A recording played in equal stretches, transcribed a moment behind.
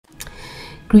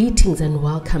Greetings and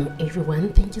welcome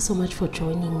everyone. Thank you so much for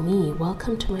joining me.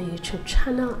 Welcome to my YouTube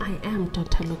channel. I am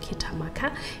Dr. Lokita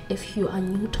Maka. If you are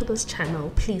new to this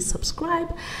channel, please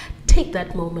subscribe. Take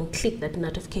that moment, click that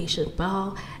notification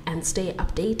bell and stay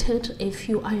updated. If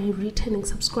you are a returning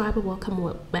subscriber,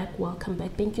 welcome back.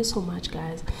 Thank you so much,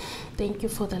 guys. Thank you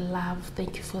for the love.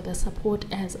 Thank you for the support.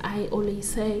 As I always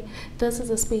say, this is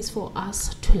a space for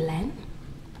us to learn.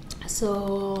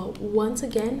 So once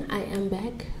again, I am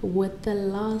back with the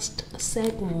last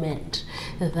segment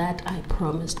that I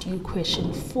promised you,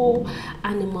 question 4,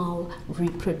 animal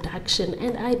reproduction.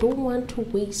 And I don't want to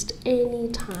waste any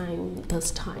time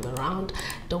this time around.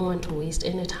 Don't want to waste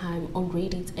any time.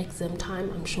 Already it's exam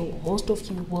time. I'm sure most of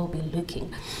you will be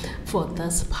looking for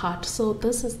this part. So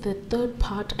this is the third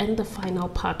part and the final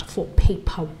part for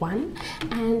paper 1,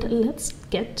 and let's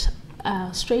get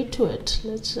straight to it.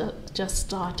 Let's just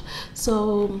start.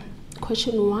 So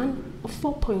question 1,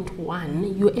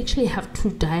 4.1, you actually have two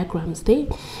diagrams there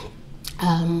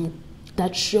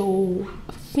that show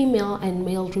female and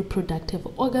male reproductive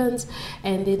organs,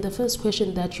 and then the first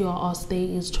question that you are asked there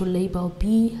is to label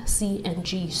B, C and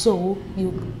G. So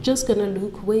you're just gonna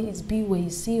look where is B, where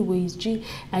is C, where is G,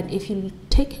 and if you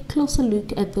take a closer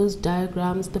look at those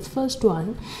diagrams, the first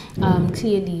one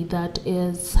clearly that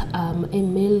is a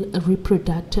male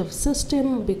reproductive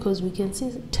system because we can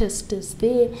see testes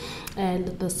there,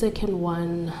 and the second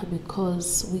one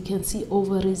because we can see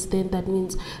ovaries, then that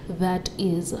means that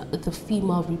is the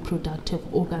female reproductive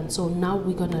organ. So now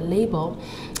we're gonna label.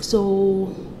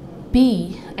 So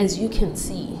B, as you can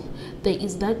see, there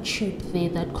is that tube there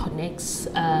that connects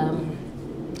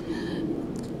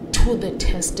to the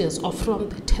testes or from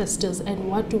the testes, and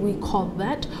what do we call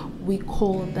that? We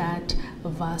call that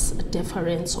vas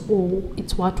deferens, or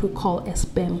it's what we call a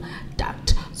sperm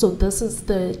duct. So this is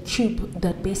the tube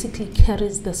that basically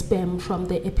carries the sperm from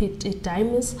the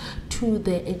epididymis to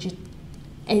the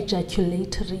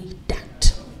ejaculatory duct.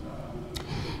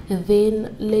 And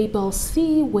then label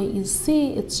C, where is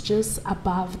C? It's just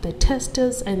above the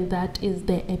testes, and that is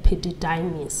the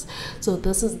epididymis. So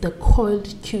this is the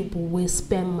coiled tube where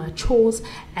sperm matures,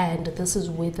 and this is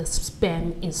where the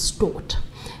sperm is stored.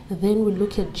 And then we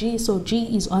look at G. So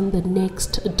G is on the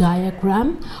next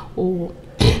diagram,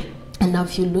 and now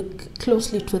if you look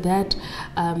closely to that,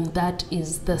 that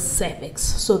is the cervix.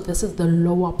 So this is the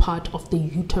lower part of the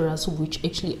uterus, which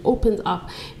actually opens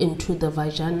up into the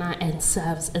vagina and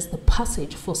serves as the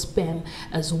passage for sperm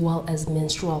as well as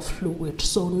menstrual fluid.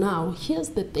 So now here's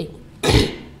the thing.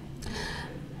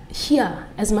 Here,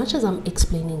 as much as I'm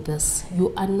explaining this,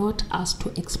 you are not asked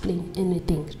to explain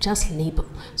anything, just label.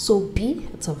 So B,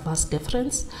 it's a vas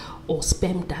deferens or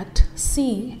sperm duct.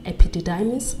 C,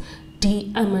 epididymis.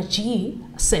 D, G,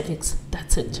 cervix.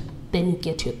 That's it. Then you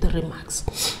get your 3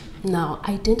 marks. Now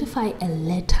identify a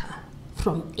letter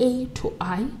from A to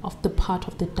I of the part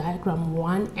of the diagram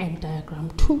 1 and diagram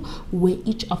 2 where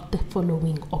each of the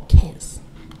following occurs.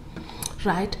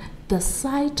 Right? The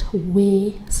site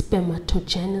where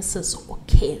spermatogenesis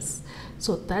occurs.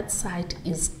 So that site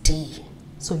is D.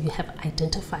 So you have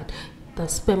identified the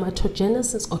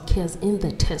spermatogenesis occurs in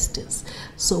the testes.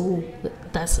 So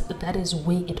that is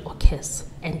where it occurs,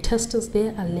 and testes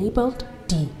there are labeled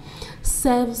D.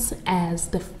 Serves as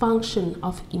the function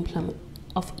of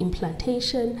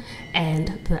implantation,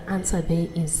 and the answer there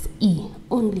is E,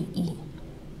 only E,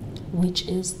 which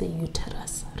is the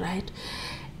uterus, right?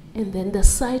 And then the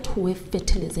site where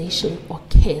fertilization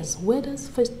occurs. Where does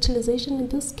fertilization in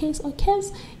this case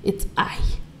occurs? It's I,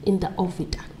 in the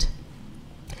oviduct.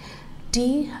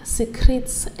 D,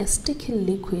 secretes a sticky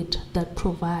liquid that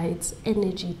provides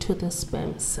energy to the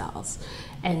sperm cells.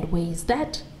 And where is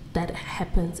that? That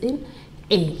happens in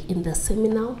A, in the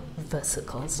seminal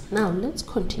vesicles. Now let's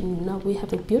continue. Now we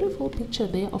have a beautiful picture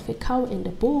there of a cow and a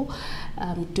bull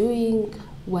doing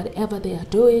whatever they are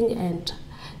doing, and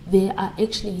they are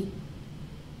actually,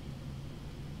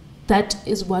 that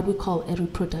is what we call a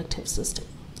reproductive system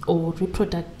or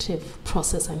reproductive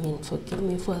process. I mean, forgive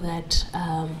me for that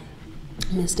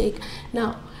mistake.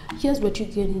 Now here's what you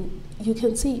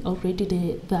can see already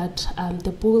there, that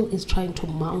the bull is trying to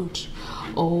mount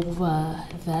over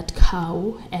that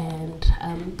cow, and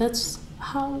that's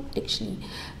how actually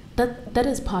that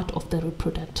is part of the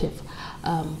reproductive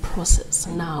process.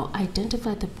 Now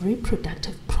identify the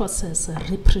reproductive process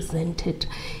represented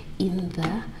in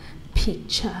the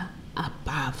picture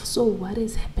above. So what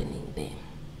is happening there?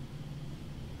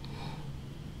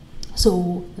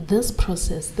 So this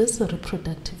process, this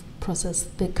reproductive process,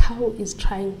 the cow is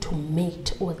trying to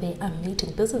mate, or they are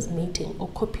mating. This is mating or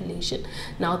copulation.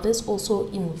 Now this also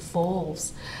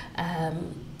involves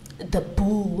the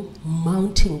bull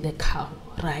mounting the cow,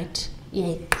 right?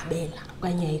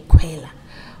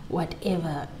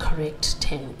 Whatever correct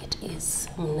term it is.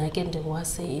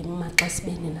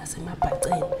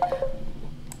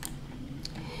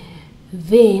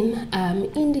 Then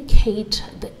indicate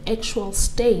the actual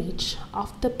stage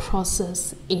of the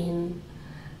process in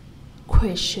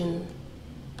question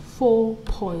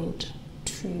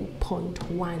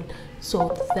 4.2.1.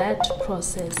 So that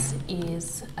process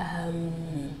is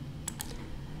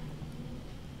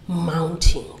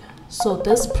mounting. So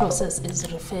this process is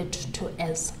referred to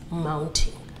as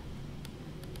mounting.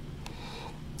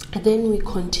 And then we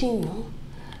continue.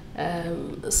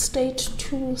 State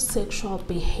 2 sexual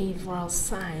behavioral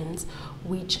signs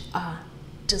which are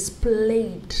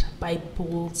displayed by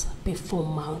bulls before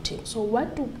mounting. So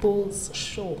what do bulls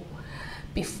show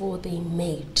before they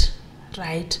mate,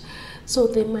 right? So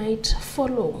they might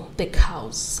follow the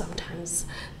cows. Sometimes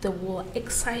they will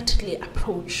excitedly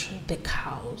approach the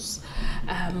cows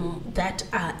that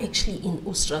are actually in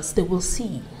oestrus. They will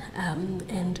see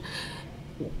and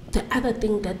the other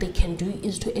thing that they can do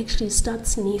is to actually start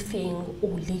sniffing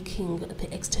or licking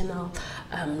the external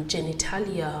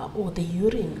genitalia or the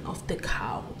urine of the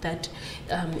cow that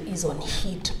is on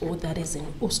heat or that is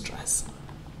in oestrus.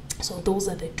 So those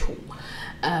are the two.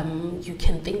 You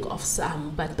can think of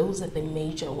some, but those are the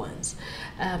major ones.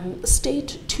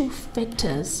 State 2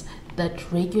 factors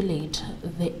that regulate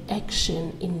the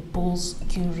action in bulls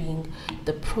during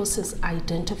the process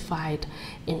identified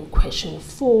in question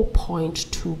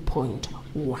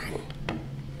 4.2.1.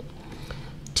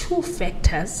 2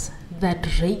 factors that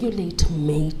regulate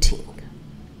mating.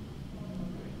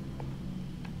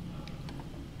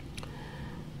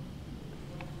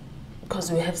 Because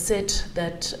we have said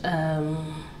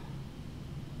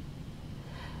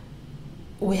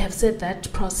that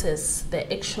process,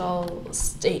 the actual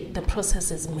state, the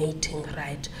process is mating,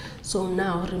 right? So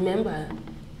now remember,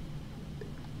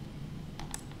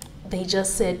 they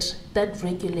just said that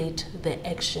regulate the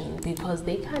action because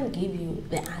they can't give you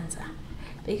the answer.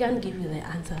 They can't give you the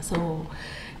answer. So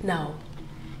now,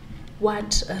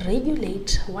 what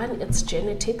regulate? One, it's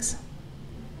genetics.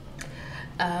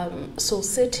 So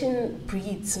certain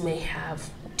breeds may have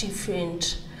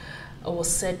different or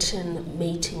certain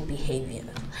mating behavior,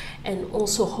 and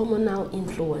also hormonal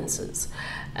influences.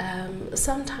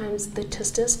 Sometimes the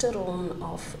testosterone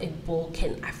of a bull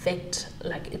can affect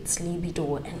like its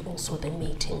libido and also the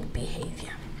mating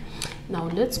behavior. Now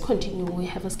let's continue. We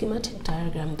have a schematic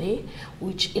diagram there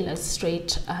which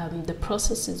illustrates the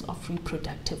processes of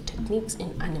reproductive techniques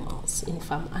in animals, in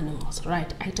farm animals,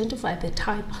 right? Identify the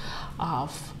type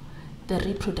of the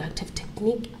reproductive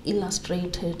technique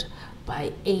illustrated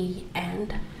by A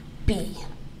and B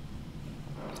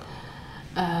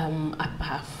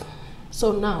above.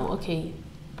 So now, okay,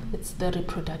 it's the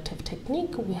reproductive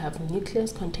technique. We have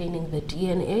nucleus containing the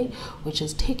DNA, which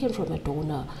is taken from a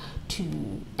donor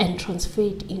and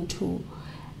transferred into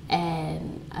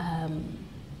an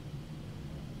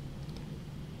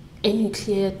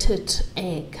enucleated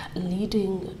egg,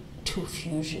 leading to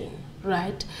fusion,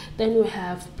 right? Then we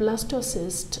have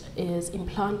blastocyst is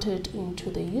implanted into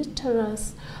the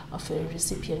uterus of a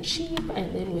recipient sheep,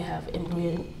 and then we have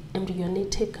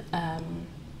embryonic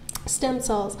stem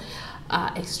cells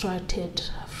are extracted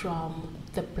from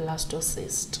the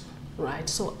blastocyst, right?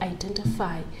 So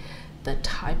identify the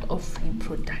type of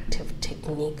reproductive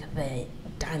technique they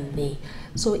done there.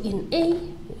 So in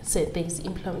A, so there's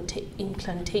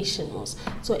implantation.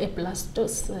 So a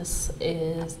blastocyst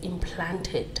is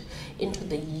implanted into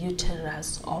the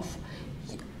uterus of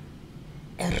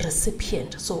a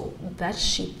recipient. So that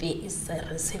sheep there is a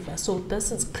receiver. So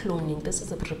this is cloning. This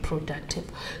is a reproductive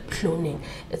cloning.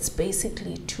 It's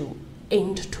basically to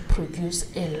aimed to produce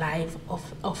a live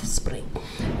offspring.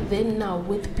 Then now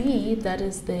with B, that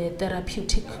is the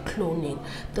therapeutic cloning.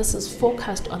 This is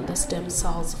focused on the stem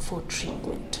cells for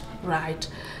treatment, right?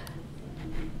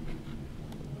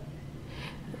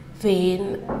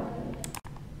 Then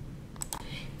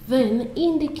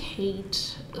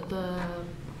indicate the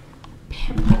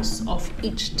purpose of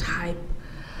each type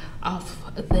of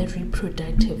the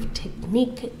reproductive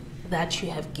technique that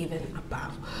you have given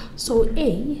above. So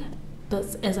A,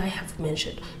 this, as I have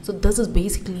mentioned, so this is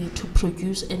basically to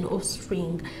produce an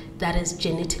offspring that is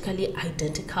genetically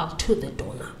identical to the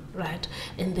donor, right?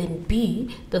 And then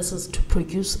B, this is to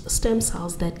produce stem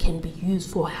cells that can be used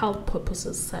for health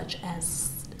purposes such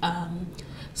as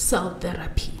cell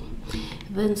therapy.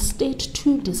 Then state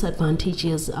 2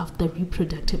 disadvantages of the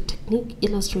reproductive technique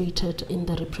illustrated in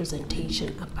the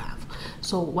representation above.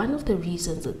 So one of the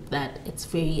reasons is that it's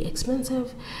very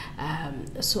expensive,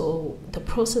 so the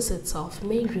process itself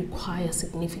may require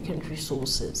significant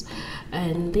resources,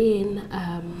 and then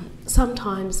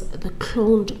sometimes the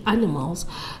cloned animals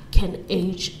can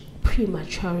age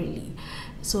prematurely,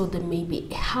 so there may be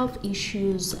health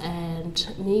issues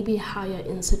and maybe higher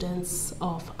incidence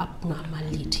of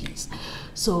abnormalities.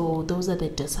 So those are the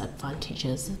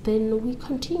disadvantages. Then we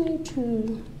continue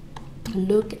to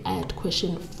look at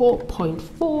question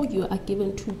 4.4. You are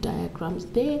given 2 diagrams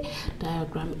there,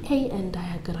 diagram A and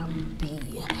diagram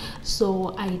B.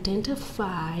 So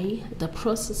identify the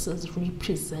processes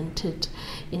represented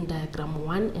in diagram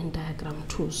 1 and diagram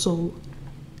 2. So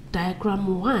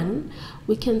diagram 1,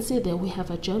 we can see that we have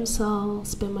a germ cell,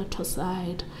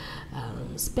 spermatocyte,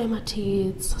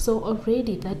 spermatids. So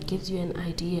already that gives you an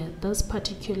idea. This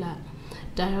particular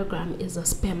diagram is a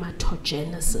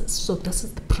spermatogenesis, so this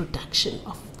is the production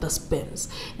of the sperms.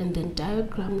 And then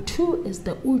diagram 2 is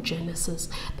the oogenesis.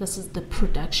 This is the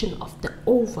production of the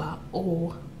ova,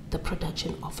 or the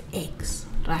production of eggs,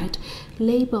 right?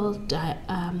 Labeled A,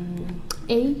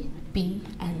 B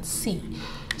and C.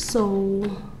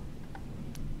 So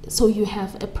you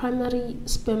have a primary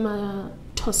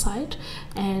spermatocyte,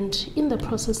 and in the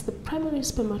process the primary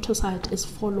spermatocyte is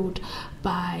followed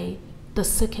by the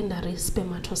secondary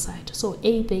spermatocyte. So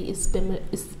A there is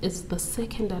the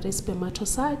secondary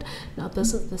spermatocyte. Now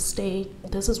this is the stage,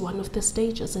 this is one of the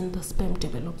stages in the sperm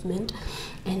development.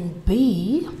 And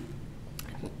B,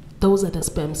 those are the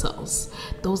sperm cells.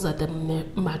 Those are the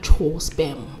mature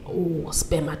sperm, or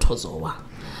spermatozoa.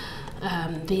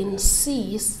 Then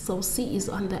C, so C is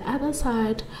on the other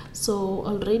side. So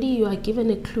already you are given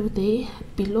a clue there.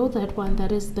 Below that one,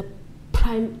 that is the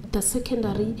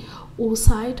secondary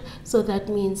oocyte. So that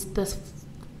means the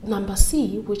number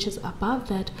C, which is above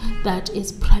that, that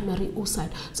is primary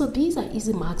oocyte. So these are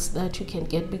easy marks that you can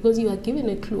get because you are given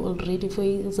a clue already. For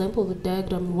example, the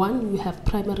diagram 1, you have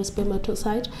primary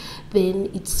spermatocyte, then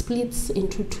it splits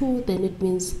into 2, then it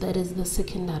means that is the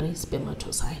secondary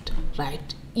spermatocyte,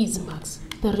 right? Easy marks,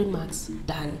 3 marks,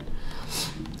 done.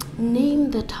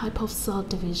 Name the type of cell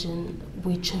division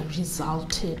which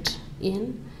resulted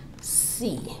in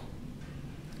C.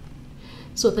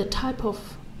 So the type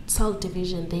of cell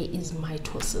division there is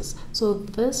mitosis. So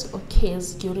this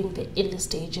occurs during the early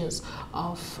stages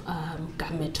of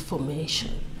gamete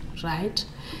formation, right?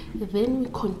 Then we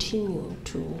continue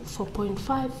to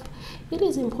 4.5. It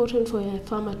is important for a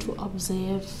farmer to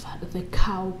observe the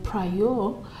cow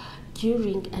prior,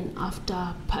 during and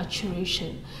after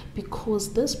paturation,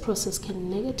 because this process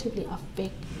can be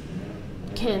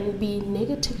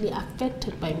negatively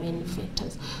affected by many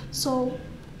factors. So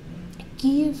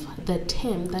give the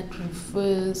term that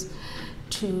refers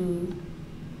to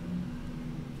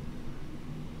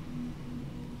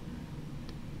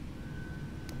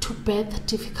birth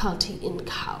difficulty in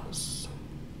cows.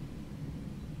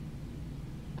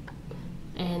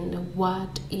 And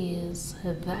what is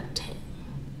that term?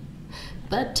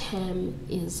 That term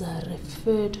is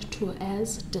referred to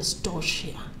as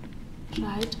dystocia,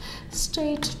 right?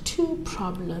 State 2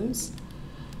 problems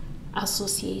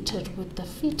associated with the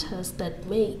fetus that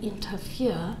may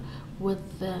interfere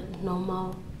with the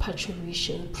normal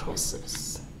paturation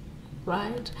process,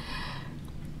 right?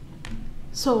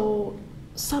 So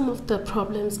some of the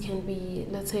problems can be,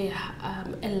 let's say,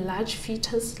 a large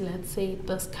fetus. Let's say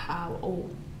this cow, or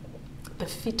the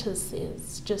fetus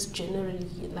is just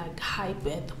generally like high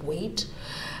birth weight,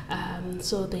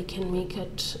 so they can make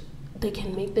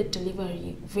the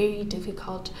delivery very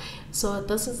difficult. So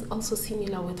this is also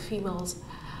similar with females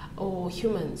or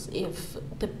humans. If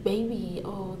the baby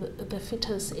or the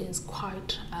fetus is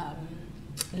quite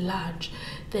large,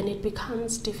 then it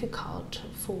becomes difficult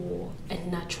for a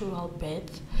natural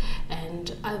birth,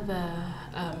 and other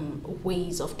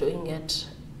ways of doing it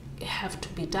have to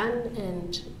be done.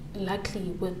 And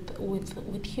luckily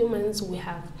with humans we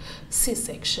have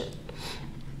C-section.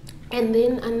 And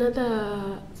then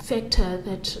another factor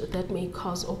that may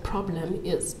cause a problem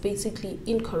is basically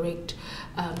incorrect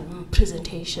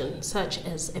presentation, such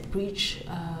as a breech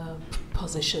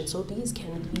position. So these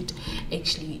can lead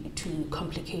actually to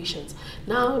complications.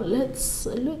 Now let's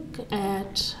look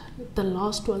at the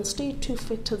last one. State 2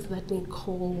 factors that may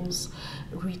cause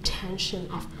retention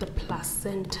of the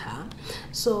placenta.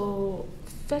 So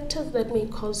factors that may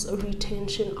cause a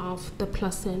retention of the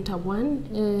placenta: one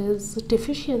is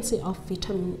deficiency of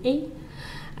vitamin A,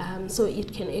 So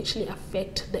it can actually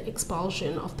affect the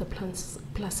expulsion of the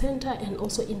placenta and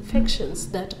also infections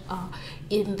that are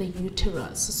in the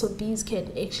uterus. So these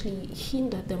can actually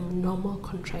hinder the normal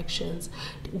contractions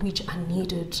which are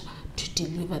needed to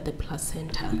deliver the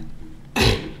placenta.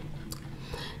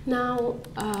 Now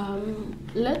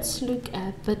let's look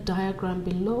at the diagram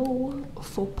below,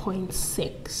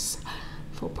 4.6.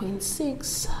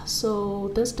 4.6.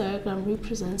 So this diagram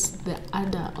represents the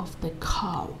udder of the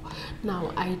cow.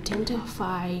 Now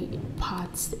identify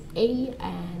parts A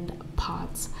and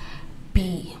parts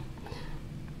B.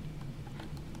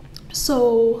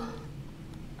 So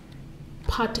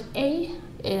part A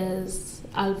is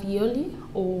alveoli,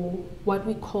 or what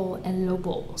we call a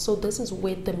lobule. So this is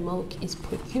where the milk is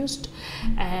produced,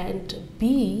 and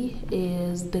B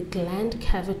is the gland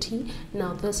cavity.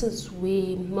 Now this is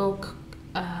where milk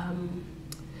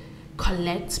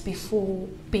collects before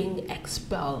being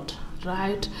expelled,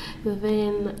 right?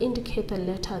 Then indicate the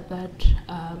letter that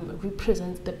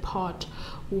represents the part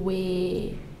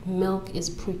where milk is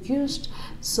produced.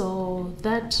 So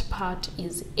that part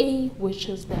is A, which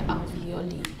is the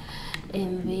alveoli.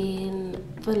 And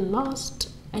then the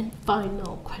last and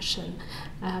final question,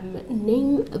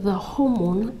 name the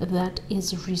hormone that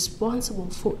is responsible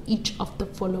for each of the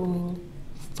following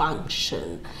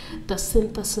function. The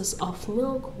synthesis of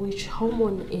milk, which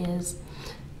hormone is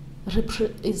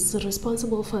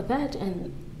responsible for that,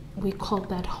 and we call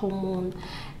that hormone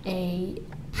a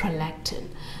prolactin.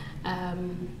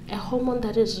 A hormone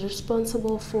that is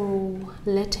responsible for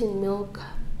letting milk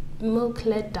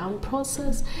let down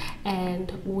process,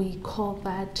 and we call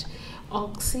that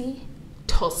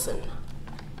oxytocin.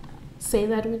 Say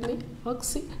that with me,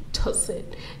 oxytocin.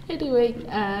 Anyway,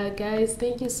 guys,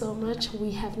 thank you so much.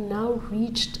 We have now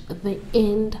reached the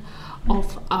end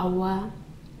of our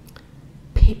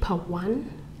paper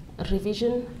 1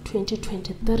 revision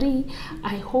 2023.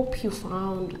 I hope you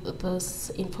found this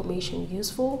information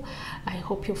useful. I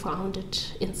hope you found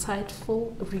it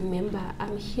insightful. Remember,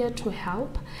 I'm here to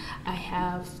help. I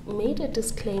have made a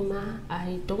disclaimer.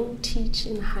 I don't teach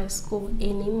in high school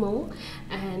anymore,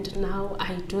 and now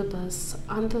I do this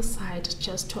on the side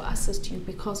just to assist you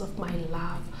because of my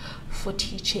love for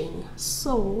teaching.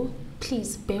 So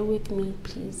please bear with me,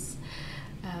 please.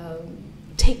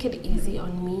 Take it easy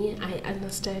on me. I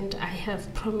understand I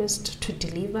have promised to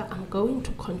deliver. I'm going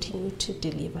to continue to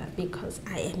deliver because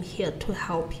I am here to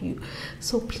help you.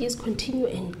 So please continue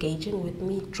engaging with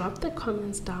me. Drop the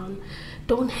comments down.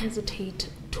 Don't hesitate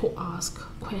to ask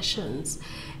questions.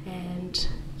 And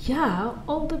yeah,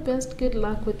 all the best. Good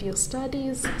luck with your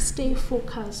studies. Stay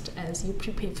focused as you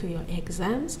prepare for your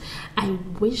exams. I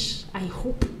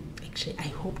hope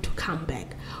to come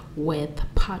back with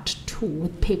part 2,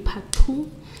 with paper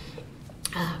 2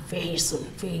 very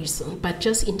soon. But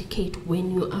just indicate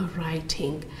when you are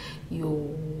writing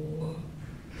your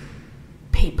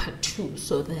paper 2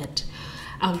 so that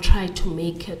I'll try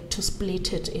to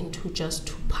split it into just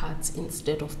 2 parts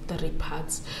instead of 3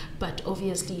 parts. But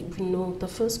obviously, we know the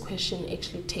first question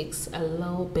actually takes a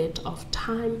little bit of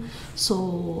time,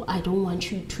 so I don't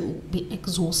want you to be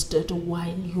exhausted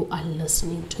while you are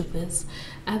listening to this.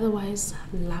 Otherwise,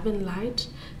 love and light.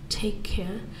 Take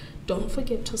care. Don't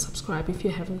forget to subscribe if you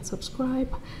haven't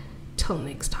subscribed. Till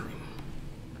next time.